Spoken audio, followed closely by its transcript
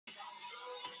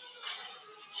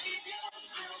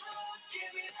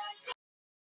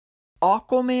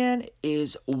Aquaman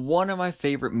is one of my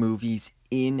favorite movies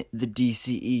in the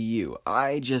DCEU.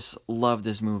 I just love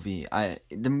this movie.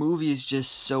 The movie is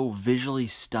just so visually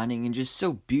stunning and just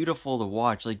so beautiful to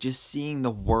watch. Like, just seeing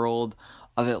the world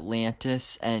of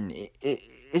Atlantis, and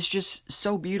it's just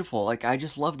so beautiful. Like, I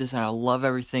just love this, and I love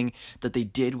everything that they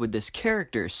did with this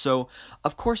character. So,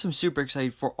 of course, I'm super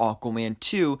excited for Aquaman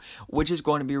 2, which is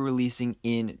going to be releasing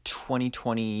in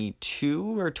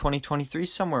 2022 or 2023,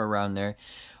 somewhere around there.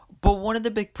 But one of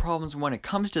the big problems when it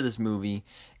comes to this movie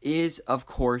is, of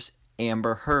course,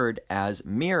 Amber Heard as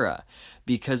Mera,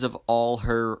 because of all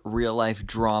her real-life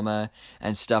drama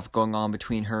and stuff going on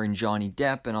between her and Johnny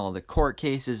Depp and all the court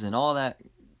cases and all that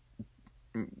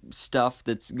stuff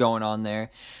that's going on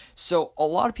there. So a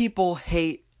lot of people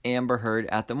hate Amber Heard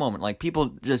at the moment. Like,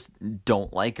 people just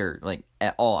don't like her, like,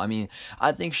 at all. I mean,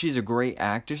 I think she's a great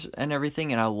actress and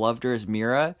everything, and I loved her as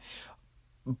Mera,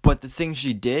 but the things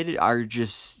she did are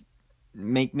just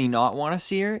make me not want to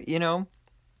see her, you know?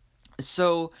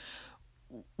 So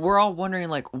we're all wondering,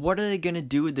 like, what are they going to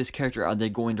do with this character? Are they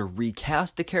going to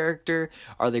recast the character?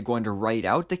 Are they going to write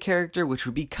out the character? Which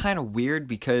would be kind of weird,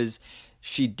 because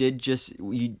you did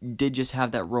just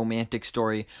have that romantic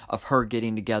story of her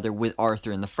getting together with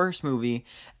Arthur in the first movie,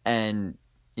 and,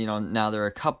 you know, now they're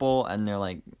a couple, and they're,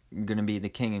 like, going to be the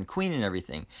king and queen and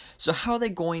everything. So how are they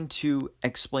going to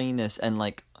explain this and,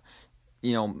 like,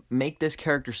 you know, make this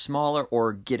character smaller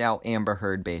or get out Amber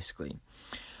Heard, basically?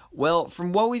 Well,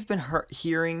 from what we've been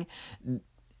hearing,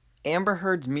 Amber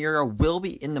Heard's Mera will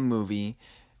be in the movie,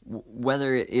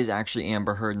 whether it is actually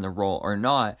Amber Heard in the role or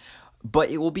not, but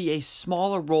it will be a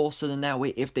smaller role, so then that way,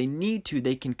 if they need to,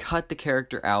 they can cut the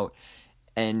character out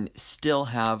and still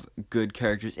have good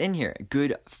characters in here,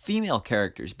 good female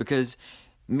characters, because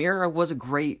Mera was a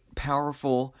great,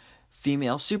 powerful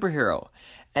female superhero.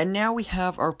 And now we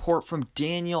have our report from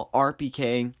Daniel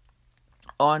RPK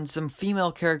on some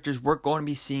female characters we're going to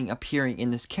be seeing appearing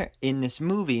in this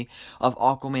movie of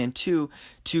Aquaman 2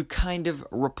 to kind of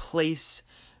replace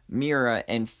Mera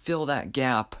and fill that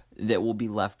gap that will be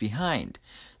left behind.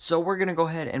 So we're going to go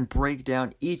ahead and break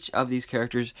down each of these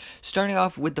characters, starting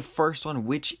off with the first one,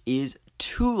 which is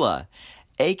Tula,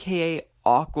 aka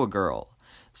Aquagirl.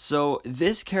 So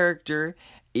this character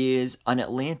is an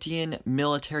Atlantean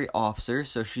military officer,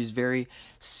 so she's very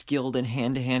skilled in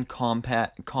hand-to-hand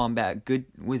combat, good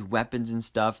with weapons and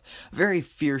stuff, very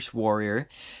fierce warrior,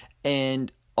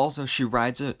 and also she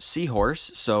rides a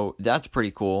seahorse, so that's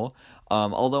pretty cool.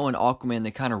 Although in Aquaman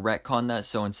they kind of retconned that,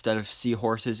 so instead of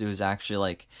seahorses it was actually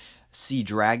like sea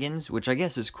dragons, which I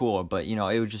guess is cool, but you know,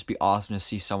 it would just be awesome to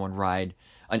see someone ride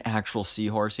an actual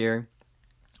seahorse here.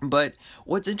 But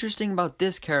what's interesting about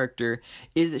this character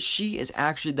is that she is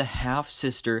actually the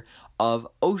half-sister of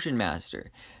Ocean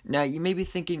Master. Now, you may be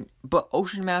thinking, but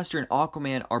Ocean Master and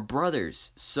Aquaman are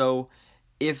brothers. So,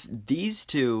 if these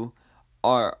two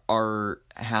are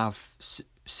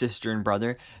half-sister and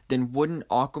brother, then wouldn't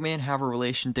Aquaman have a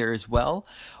relation there as well?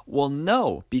 Well,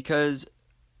 no, because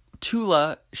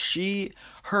Tula,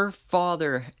 her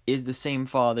father is the same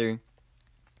father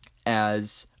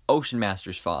as Ocean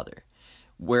Master's father,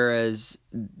 whereas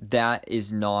that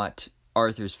is not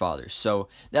Arthur's father. So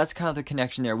that's kind of the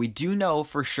connection there. We do know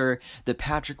for sure that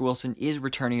Patrick Wilson is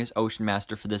returning as Ocean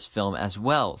Master for this film as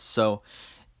well. So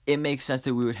it makes sense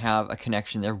that we would have a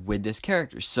connection there with this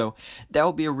character. So that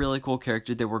would be a really cool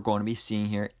character that we're going to be seeing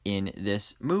here in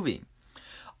this movie.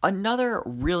 Another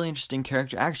really interesting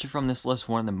character, actually from this list,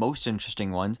 one of the most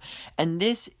interesting ones, and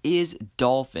this is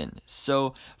Dolphin.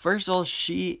 So, first of all,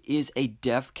 she is a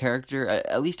deaf character.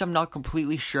 At least I'm not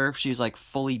completely sure if she's, like,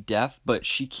 fully deaf, but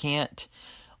she can't,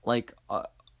 like,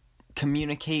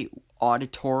 communicate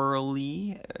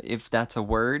auditorily, if that's a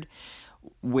word,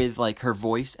 with, like, her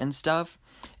voice and stuff.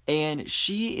 And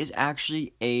she is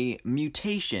actually a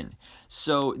mutation.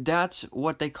 So, that's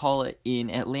what they call it in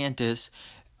Atlantis.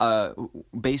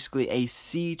 Basically a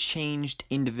sea-changed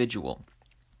individual.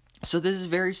 So this is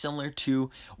very similar to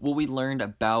what we learned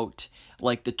about,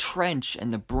 like, the Trench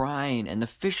and the Brine and the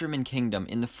Fisherman Kingdom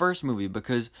in the first movie,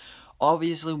 because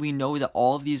obviously we know that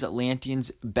all of these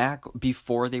Atlanteans, back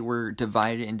before they were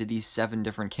divided into these 7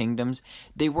 different kingdoms,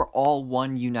 they were all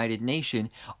one united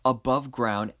nation above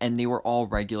ground, and they were all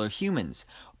regular humans.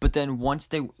 But then once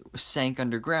they sank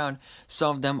underground,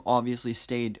 some of them obviously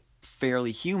stayed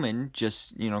fairly human,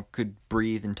 just, you know, could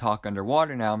breathe and talk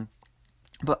underwater now,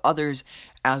 but others,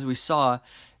 as we saw,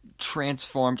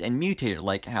 transformed and mutated,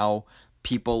 like how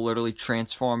people literally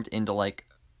transformed into, like,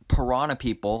 piranha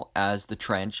people as the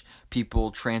Trench,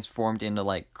 people transformed into,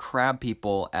 like, crab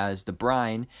people as the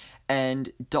Brine,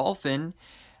 and Dolphin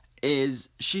is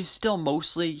she's still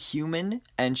mostly human,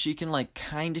 and she can like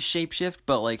kind of shapeshift,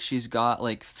 but like she's got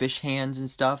like fish hands and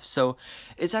stuff, so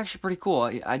it's actually pretty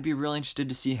cool. I'd be really interested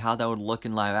to see how that would look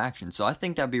in live action, so I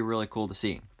think that'd be really cool to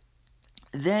see.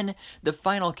 Then the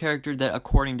final character that,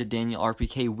 according to Daniel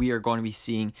RPK, we are going to be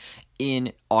seeing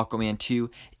in Aquaman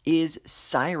 2 is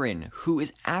Siren, who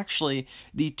is actually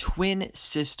the twin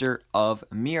sister of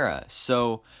Mera.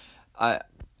 So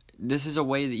this is a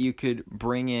way that you could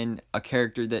bring in a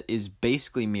character that is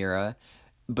basically Mera,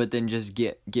 but then just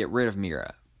get rid of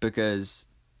Mera, because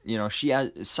you know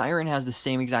Siren has the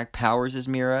same exact powers as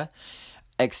Mera,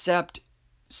 except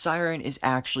Siren is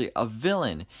actually a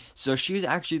villain. So she's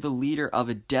actually the leader of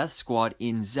a death squad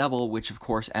in Zebel, which of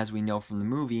course, as we know from the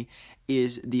movie,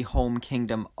 is the home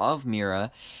kingdom of Mera,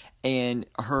 and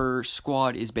her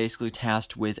squad is basically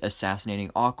tasked with assassinating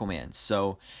Aquaman.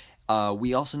 So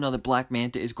we also know that Black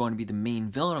Manta is going to be the main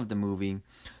villain of the movie,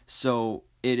 so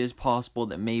it is possible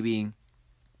that maybe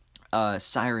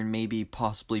Siren may be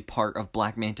possibly part of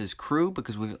Black Manta's crew,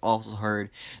 because we've also heard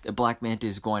that Black Manta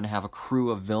is going to have a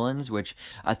crew of villains, which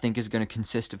I think is going to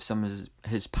consist of some of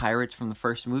his pirates from the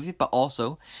first movie, but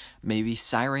also maybe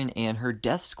Siren and her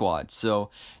death squad. So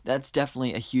that's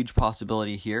definitely a huge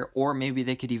possibility here. Or maybe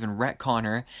they could even retcon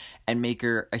her and make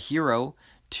her a hero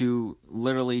to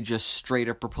literally just straight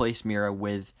up replace Mera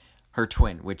with her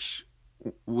twin, which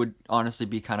would honestly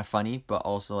be kind of funny, but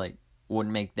also like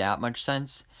wouldn't make that much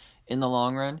sense in the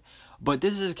long run. But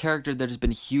this is a character that has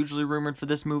been hugely rumored for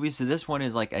this movie, so this one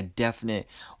is like a definite,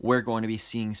 we're going to be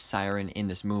seeing Siren in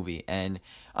this movie, and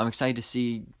I'm excited to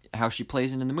see how she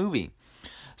plays in the movie.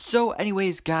 So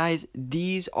anyways, guys,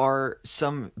 these are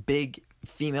some big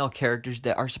female characters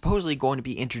that are supposedly going to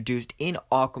be introduced in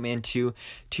Aquaman 2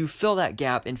 to fill that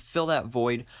gap and fill that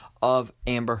void of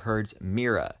Amber Heard's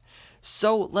Mera.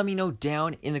 So let me know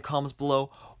down in the comments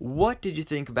below, what did you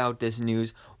think about this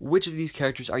news? Which of these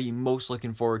characters are you most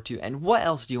looking forward to? And what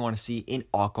else do you want to see in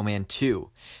Aquaman 2?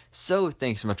 So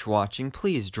thanks so much for watching.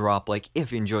 Please drop a like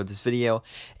if you enjoyed this video,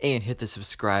 and hit the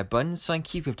subscribe button so I can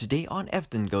keep you up to date on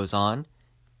everything that goes on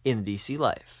in the DC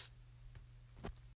life.